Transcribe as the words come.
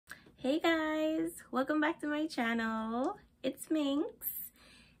Hey guys, welcome back to my channel. It's Minx.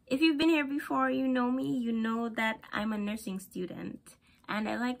 If you've been here before, you know me, you know that I'm a nursing student and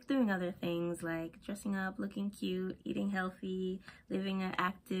I like doing other things like dressing up, looking cute, eating healthy, living an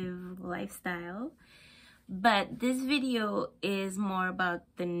active lifestyle. But this video is more about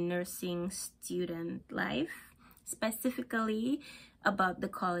the nursing student life, specifically about the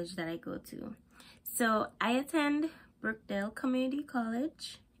college that I go to. So I attend Brookdale Community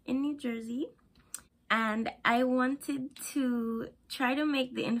College in New Jersey, and I wanted to try to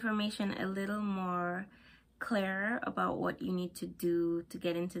make the information a little more clearer about what you need to do to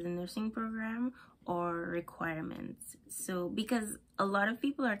get into the nursing program or requirements. So because a lot of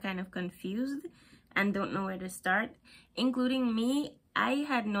people are kind of confused and don't know where to start, including me, I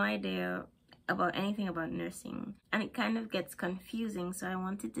had no idea about anything about nursing and it kind of gets confusing. So I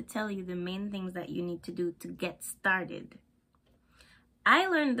wanted to tell you the main things that you need to do to get started. I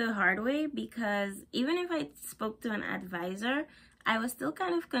learned the hard way because even if I spoke to an advisor, I was still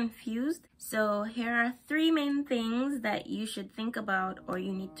kind of confused. So here are 3 main things that you should think about or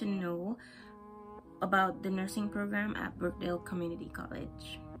you need to know about the nursing program at Brookdale Community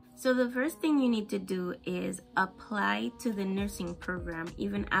College. So the first thing you need to do is apply to the nursing program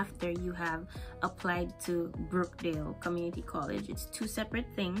even after you have applied to Brookdale Community College. It's 2 separate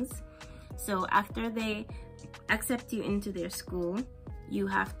things. So after they accept you into their school, you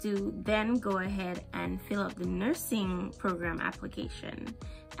have to then go ahead and fill out the nursing program application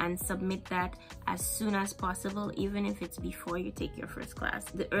and submit that as soon as possible, even if it's before you take your first class.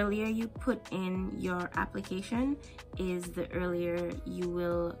 The earlier you put in your application is the earlier you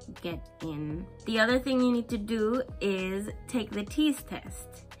will get in. The other thing you need to do is take the TEAS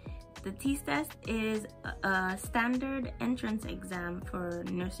test. The TEAS test is a standard entrance exam for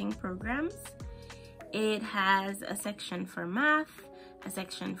nursing programs. It has a section for math, a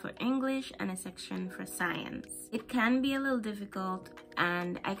section for English, and a section for science. It can be a little difficult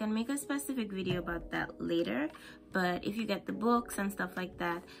and I can make a specific video about that later, but if you get the books and stuff like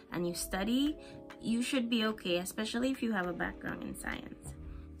that and you study, you should be okay, especially if you have a background in science.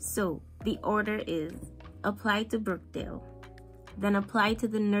 So the order is apply to Brookdale, then apply to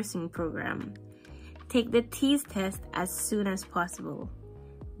the nursing program. Take the TEAS test as soon as possible.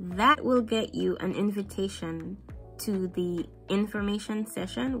 That will get you an invitation to the information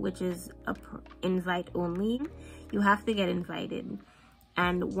session, which is invite only. You have to get invited,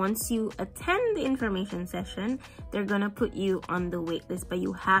 and once you attend the information session, they're gonna put you on the wait list, but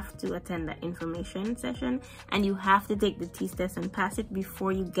you have to attend that information session and you have to take the TEAS test and pass it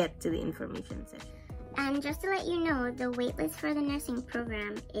before you get to the information session. And just to let you know, the wait list for the nursing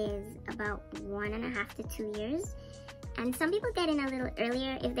program is about 1.5 to 2 years. And some people get in a little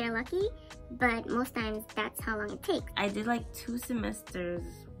earlier if they're lucky, but most times that's how long it takes. I did like 2 semesters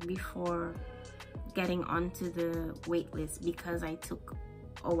before getting onto the wait list because I took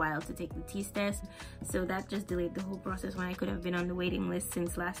a while to take the TEAS test. So that just delayed the whole process when I could have been on the waiting list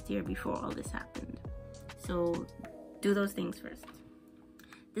since last year before all this happened. So do those things first.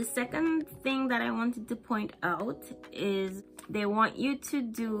 The second thing that I wanted to point out is they want you to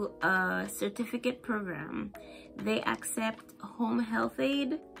do a certificate program. They accept home health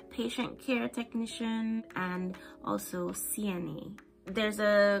aide, patient care technician, and also CNA. There's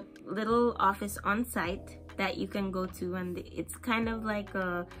a little office on site that you can go to, and it's kind of like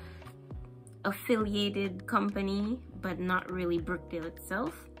a affiliated company, but not really Brookdale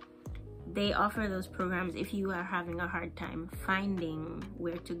itself. They offer those programs if you are having a hard time finding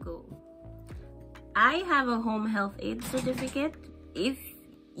where to go. I have a home health aide certificate. If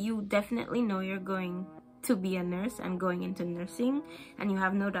you definitely know you're going to be a nurse and going into nursing and you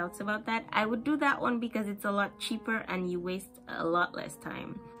have no doubts about that, I would do that one because it's a lot cheaper and you waste a lot less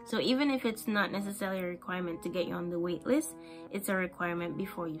time. So even if it's not necessarily a requirement to get you on the wait list, it's a requirement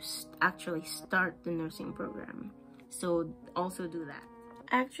before you actually start the nursing program. So also do that.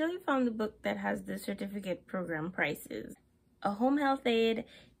 I actually found the book that has the certificate program prices. A home health aide,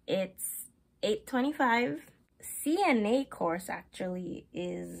 it's $825. CNA course actually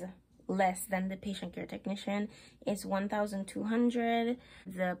is less than the patient care technician. It's $1,200.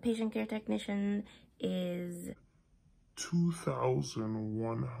 The patient care technician is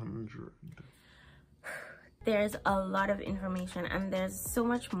 $2,100. There's a lot of information and there's so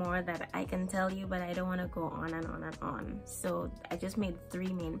much more that I can tell you, but I don't want to go on and on and on. So I just made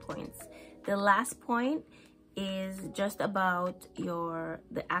 3 main points. The last point is just about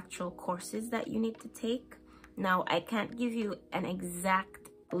the actual courses that you need to take. Now, I can't give you an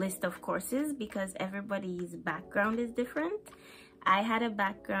exact list of courses because everybody's background is different. I had a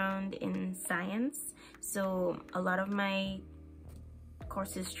background in science, so a lot of my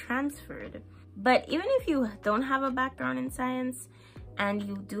courses transferred. But even if you don't have a background in science and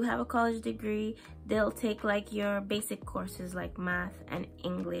you do have a college degree, they'll take like your basic courses like math and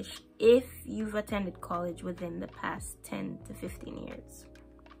English if you've attended college within the past 10 to 15 years.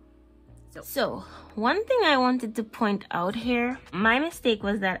 So one thing I wanted to point out here, my mistake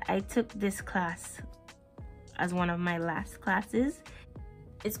was that I took this class as one of my last classes.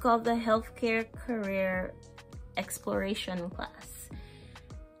 It's called the Healthcare Career Exploration class.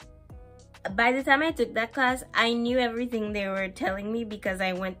 By the time I took that class, I knew everything they were telling me because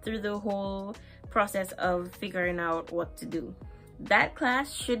I went through the whole process of figuring out what to do. That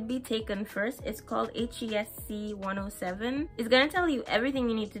class should be taken first. It's called HESC 107. It's gonna tell you everything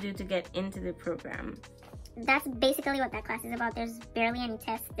you need to do to get into the program. That's basically what that class is about. There's barely any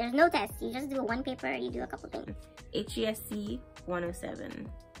tests. There's no tests. You just do one paper, you do a couple things. HESC 107.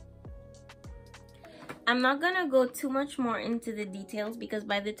 I'm not gonna go too much more into the details because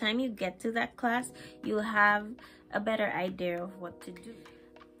by the time you get to that class, you'll have a better idea of what to do.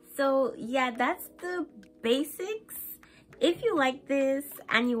 So yeah, that's the basics. If you like this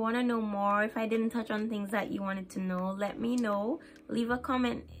and you want to know more, if I didn't touch on things that you wanted to know, let me know. Leave a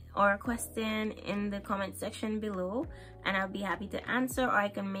comment or a question in the comment section below and I'll be happy to answer, or I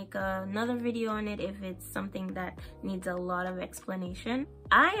can make another video on it if it's something that needs a lot of explanation.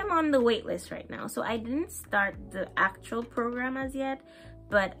 I am on the wait list right now, so I didn't start the actual program as yet,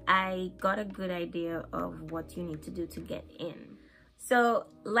 but I got a good idea of what you need to do to get in. So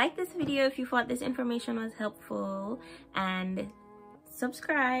like this video if you thought this information was helpful, and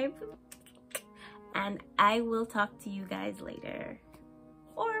subscribe, and I will talk to you guys later,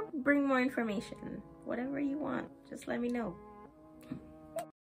 or bring more information, whatever you want, just let me know.